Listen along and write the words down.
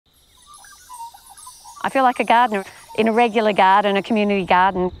I feel like a gardener in a regular garden, a community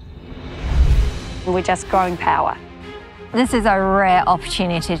garden. We're just growing power. This is a rare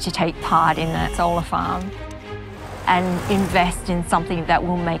opportunity to take part in a solar farm and invest in something that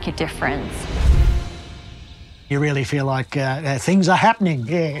will make a difference. You really feel like things are happening.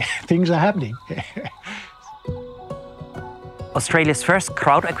 Yeah, things are happening. Australia's first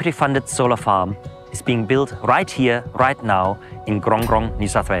crowd equity-funded solar farm is being built right here, right now, in Grong Grong, New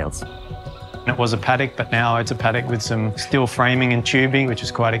South Wales. It was a paddock, but now it's a paddock with some steel framing and tubing, which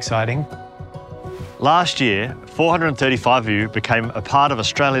is quite exciting. Last year, 435 of you became a part of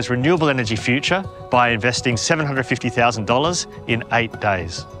Australia's renewable energy future by investing $750,000 in 8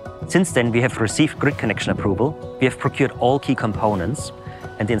 days. Since then, we have received grid connection approval, we have procured all key components,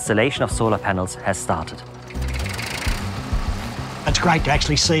 and the installation of solar panels has started. It's great to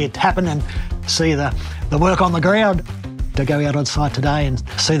actually see it happen and see the work on the ground. To go out on site today and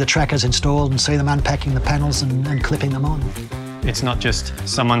see the trackers installed and see them unpacking the panels and clipping them on. It's not just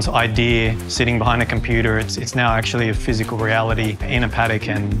someone's idea sitting behind a computer, it's now actually a physical reality in a paddock,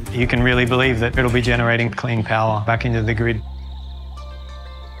 and you can really believe that it'll be generating clean power back into the grid.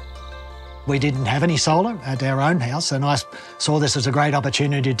 We didn't have any solar at our own house, and I saw this as a great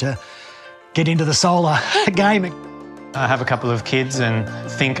opportunity to get into the solar game. I have a couple of kids and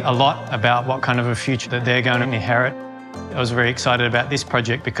think a lot about what kind of a future that they're going to inherit. I was very excited about this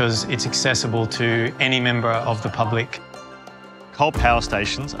project because it's accessible to any member of the public. Coal power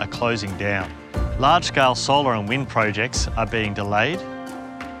stations are closing down. Large-scale solar and wind projects are being delayed.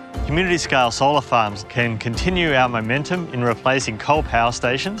 Community-scale solar farms can continue our momentum in replacing coal power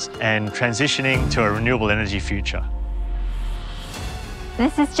stations and transitioning to a renewable energy future.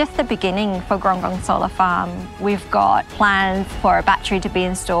 This is just the beginning for Grong Grong Solar Farm. We've got plans for a battery to be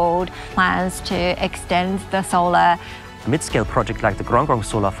installed, plans to extend the solar. A mid-scale project like the Grong Grong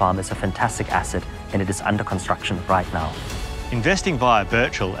Solar Farm is a fantastic asset, and it is under construction right now. Investing via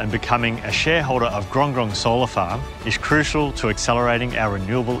Birchal and becoming a shareholder of Grong Grong Solar Farm is crucial to accelerating our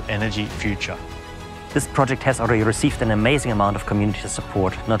renewable energy future. This project has already received an amazing amount of community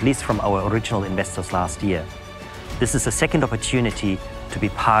support, not least from our original investors last year. This is a second opportunity to be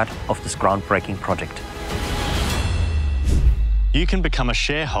part of this groundbreaking project. You can become a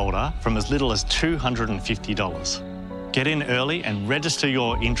shareholder from as little as $250. Get in early and register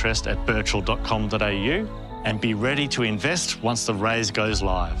your interest at birchal.com.au and be ready to invest once the raise goes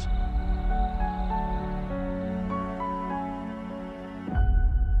live.